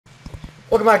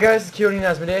Welcome back, guys. It's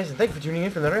JKDisback, and thank you for tuning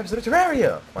in for another episode of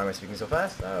Terraria. Why am I speaking so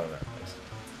fast? I don't know.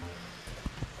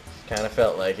 Kind of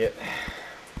felt like it.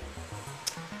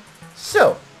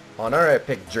 So, on our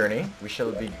epic journey, we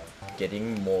shall be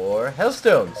getting more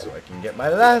hellstones, so I can get my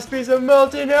last piece of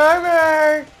molten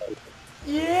armor.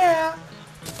 Yeah.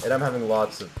 And I'm having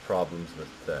lots of problems with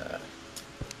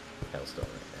hellstone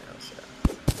right now, so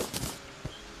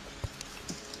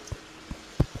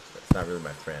it's not really my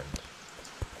friend.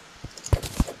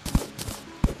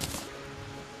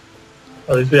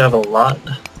 At least we have a lot.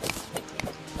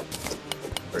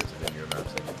 Birds of the new map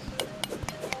seconds.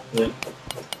 Yeah.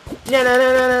 Na na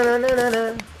na na na na na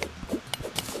na.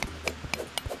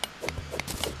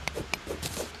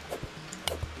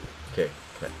 Okay,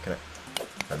 can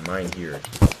I mine here?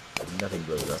 Nothing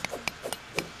blows up.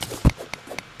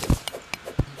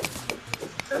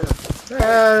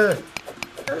 Ah!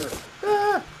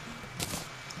 Ah!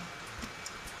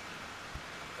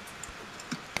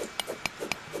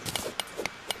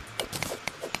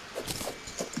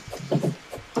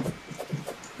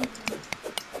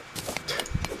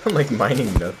 I'm like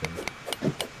mining nothing.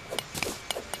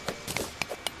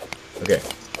 Okay.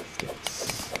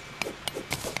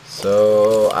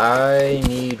 So I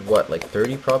need what, like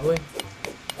 30 probably?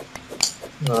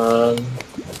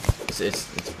 It's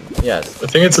yes. I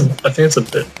think it's a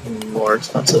bit more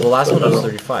expensive. Well, the last one was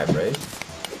 35, right?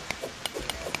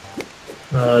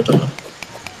 I don't know.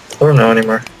 I don't know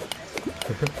anymore.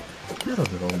 I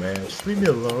don't know, man. Just leave me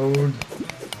alone.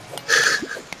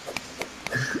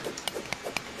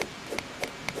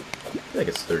 I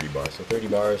think it's 30 bars. So 30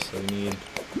 bars, so we need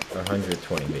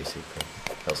 120 basically.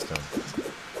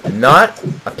 Hellstone. And not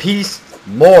a piece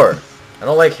more. I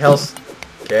don't like hellstone.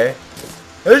 Okay?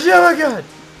 Oh my god!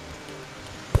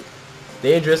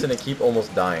 Dangerous and I keep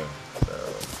almost dying. So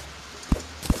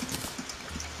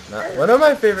not one of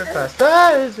my favorite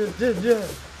pastimes.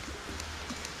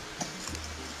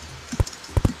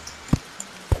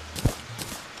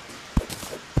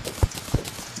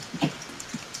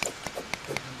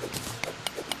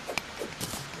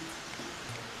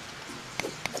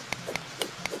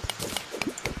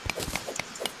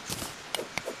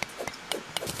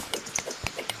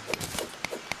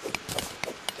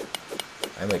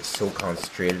 I'm like so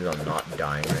concentrated on not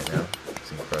dying right now.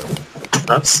 It's incredible.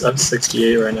 I'm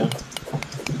 68 right now.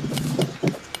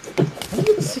 How do you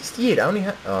get 68? I only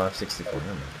have I have 64.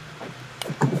 Never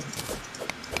mind.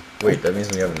 Wait, that means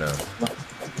we have enough.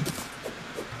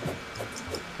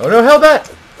 Oh no, Hellbat!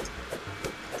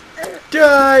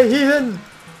 Die, heathen!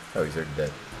 Oh, he's already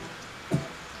dead.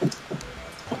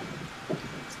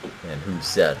 And who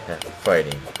said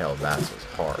fighting Hellbats was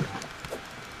hard?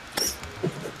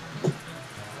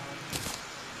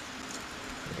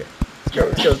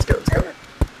 Let's go.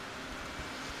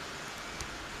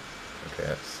 Okay,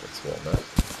 that's walnut.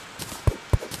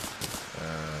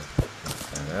 Knock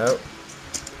that out.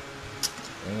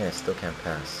 Dang it, I still can't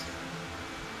pass.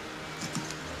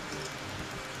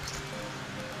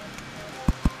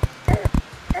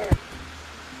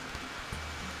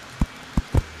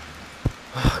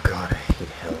 Oh god, I hate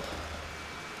hell.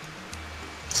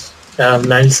 I have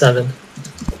 97.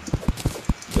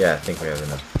 Yeah, I think we have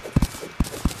enough.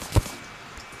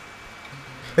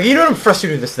 Like, you know what, I'm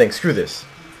frustrated with this thing. Screw this.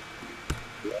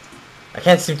 I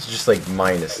can't seem to just, like,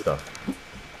 mine this stuff.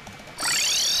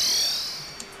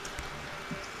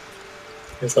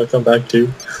 Guess I'll come back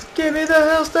too. Give me the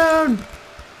hellstone!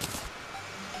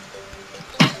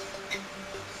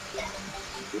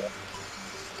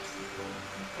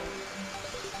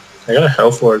 I got a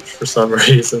Hellforge for some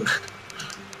reason.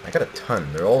 I got a ton.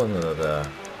 They're all in the...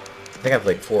 I think I have,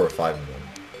 like, 4 or 5 of them.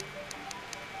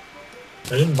 I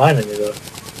didn't mine any though.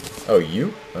 Oh,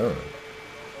 you? Oh.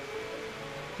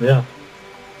 Yeah.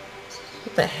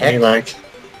 What the I heck? mean, like...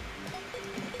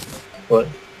 What?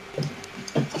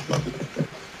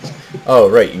 Oh,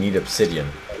 right, you need obsidian.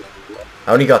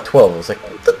 I only got 12. I was like,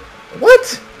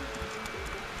 what?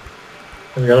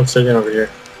 We got obsidian over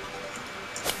here.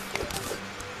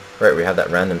 Right, we have that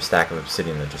random stack of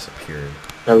obsidian that just appeared.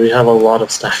 Now we have a lot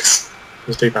of stacks.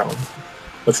 Just take that one.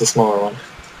 That's the smaller one.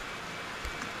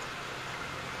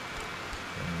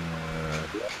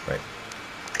 Right.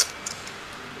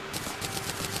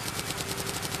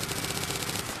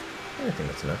 I think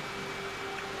that's enough.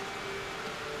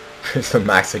 It's the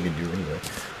max I can do anyway.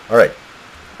 Alright.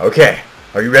 Okay.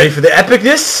 Are you ready for the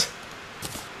epicness?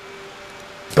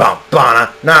 Bum,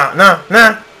 bana, nah, nah,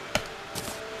 nah.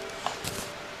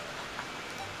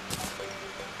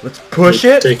 Let's push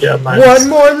it. Take it One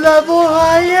more level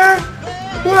higher.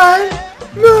 One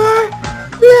more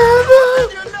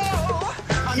level.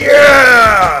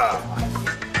 Yeah.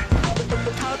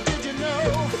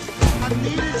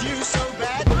 needed you so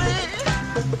badly.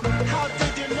 How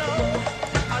did you know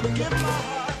I'd give my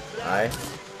heart? I'm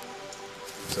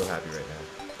so happy right now.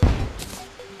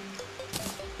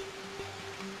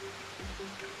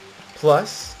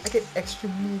 Plus, I get extra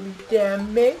melee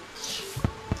damage.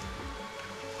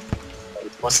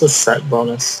 What's the set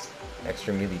bonus?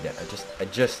 Extra melee damage. I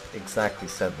just exactly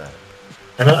said that.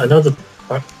 I know the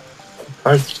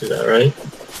cards do that, right?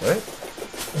 What?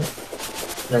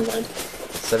 Never mind.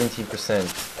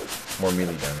 17% more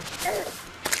melee damage.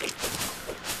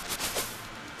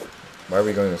 Why are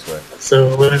we going this way?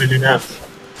 So what do we do now?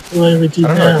 What do we do I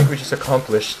don't know, I now? think we just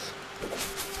accomplished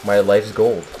my life's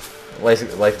goal.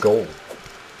 Life goal.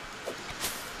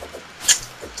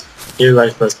 Your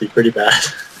life must be pretty bad.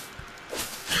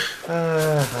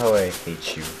 How I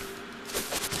hate you.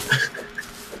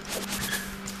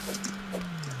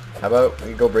 How about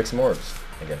we go break some orbs,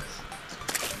 I guess.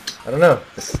 I don't know.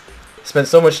 Spent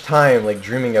so much time like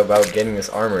dreaming about getting this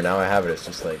armor, now I have it, it's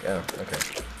just like, oh, okay.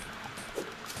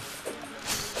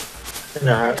 I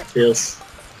know how it feels.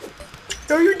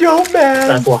 No you don't, man!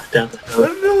 I've walked down the I road.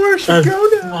 don't know where I should I've go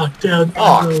now! walked down the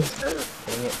Aw. road. Dang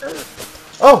it.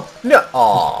 Oh, no!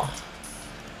 Aw.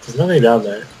 There's nothing down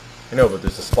there. I know, but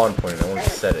there's a spawn point and I want to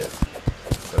set it.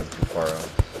 But I'm too far off.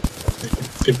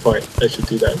 Good point. I should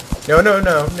do that. No, I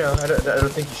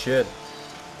don't think you should.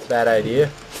 Bad idea.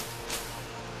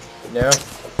 No.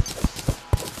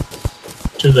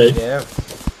 Too late. Yeah.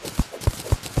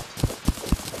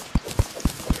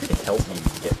 Try to help me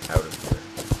get out of here.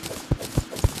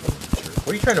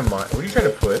 What are you trying to mine? What are you trying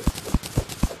to put?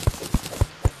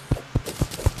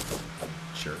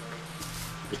 Jerk.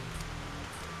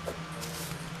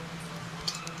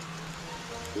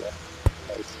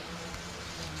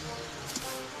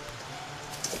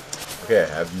 Okay, I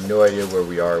have no idea where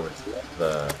we are with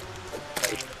the.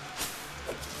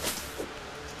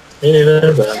 Me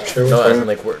neither, but I'm sure No, we're as in fine.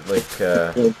 like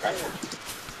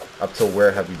up till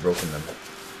where have we broken them?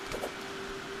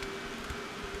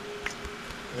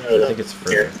 I think it's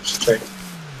further. Here, just check.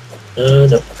 No.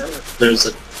 There's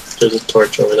a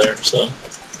torch over there, so. I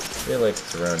feel like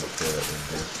it's around here that we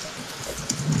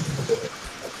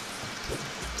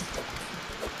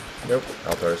do. Nope,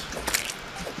 Altars.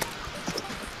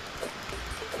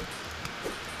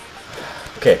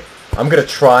 Okay, I'm gonna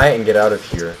try and get out of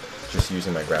here just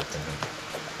using my grappling hook.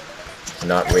 So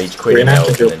not rage quitting We're gonna have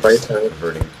out to and go then fight just that.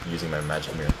 converting using my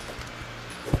magic mirror.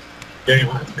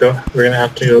 Go. We're gonna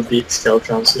have to go beat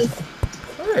Skeletron soon.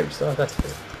 Alright, we still have that to do.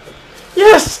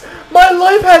 Yes! My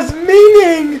life has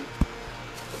meaning!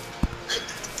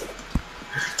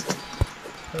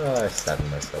 Oh, I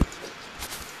saddened myself.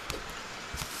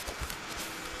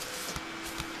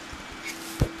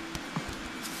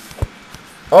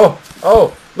 Oh!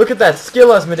 Look at that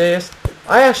skill, Asmodeus!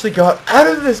 I actually got out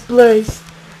of this place!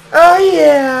 Oh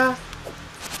yeah!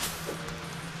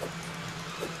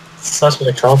 Such an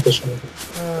accomplishment.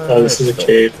 Oh, this is a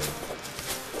cave.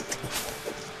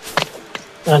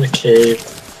 Not a cave.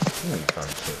 Found a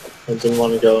cave. I didn't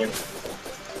want to go in.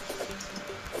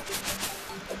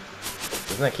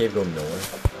 Doesn't that cave go nowhere?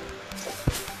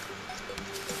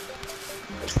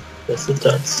 Yes, it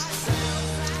does.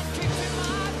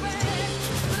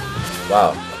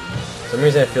 Wow. For some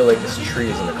reason I feel like this tree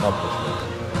is an accomplishment.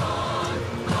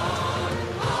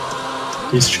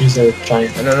 These trees are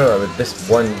giant. No, but this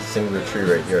one singular tree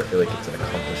right here, I feel like it's an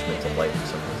accomplishment to life for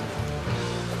some reason.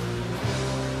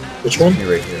 Which one?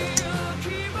 Tree right here.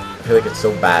 I feel like it's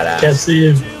so badass. Can't see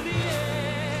you.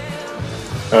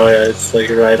 Oh yeah, it's like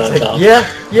right on Like, top. yeah!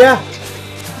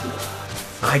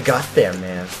 I got there,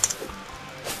 man.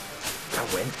 I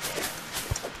went there.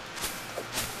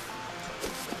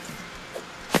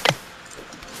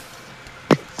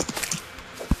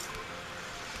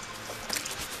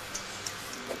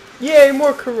 Yay,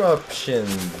 more corruption!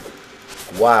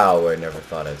 Wow, I never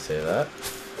thought I'd say that.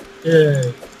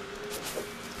 Yay.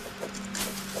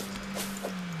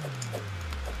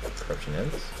 Corruption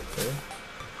ends. Okay.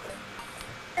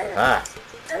 Ah!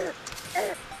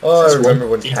 Oh, I This remember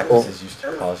one when equal. cactuses used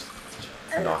to cause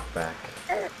knockback.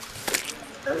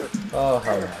 Oh,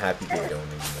 how happy they don't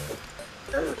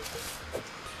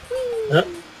anymore.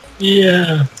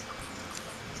 Yeah.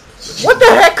 What the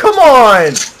heck? Come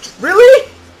on! Really?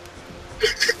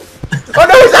 Oh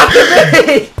no, he's after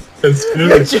me! It's You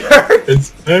perfect. jerk! It's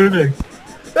perfect.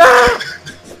 Ah!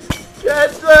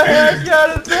 Get the heck out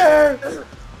of there!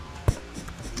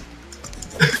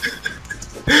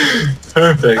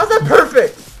 Perfect. How's that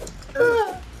perfect?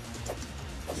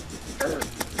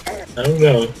 I don't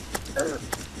know.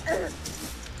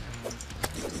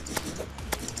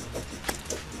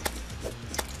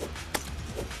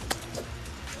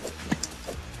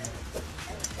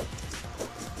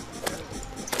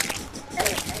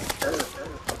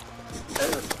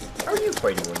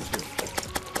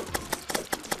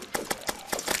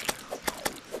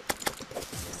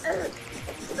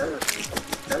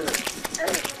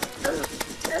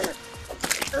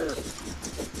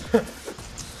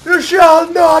 You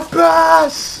shall not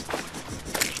pass!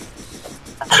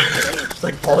 Just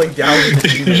like falling down with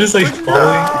the You're just like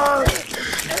falling.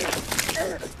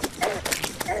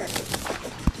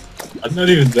 I'm not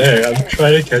even there. I'm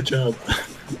trying to catch up.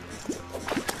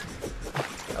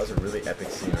 That was a really epic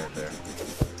scene right there.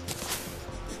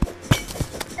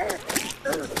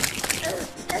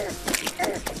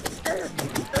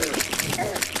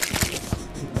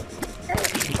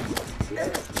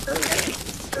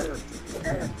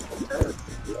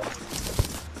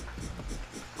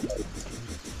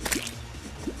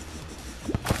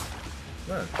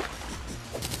 Man.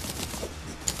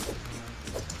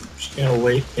 Just gonna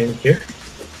wait in here.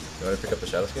 You want to pick up the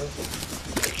shadow scale?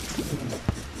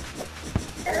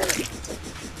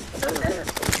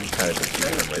 You kind of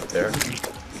defeated him right there.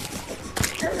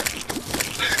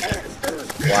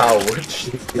 Wow,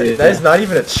 that is not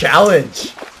even a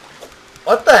challenge!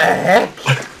 What the heck?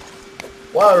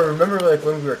 Wow, I remember like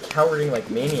when we were countering like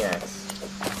maniacs.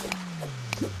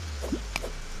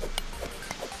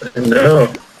 No.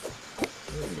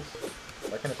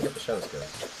 Why can't I pick up the shadow scale?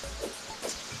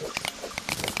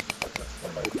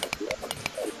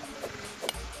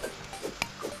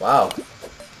 Wow.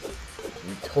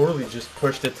 We totally just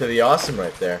pushed it to the awesome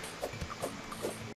right there.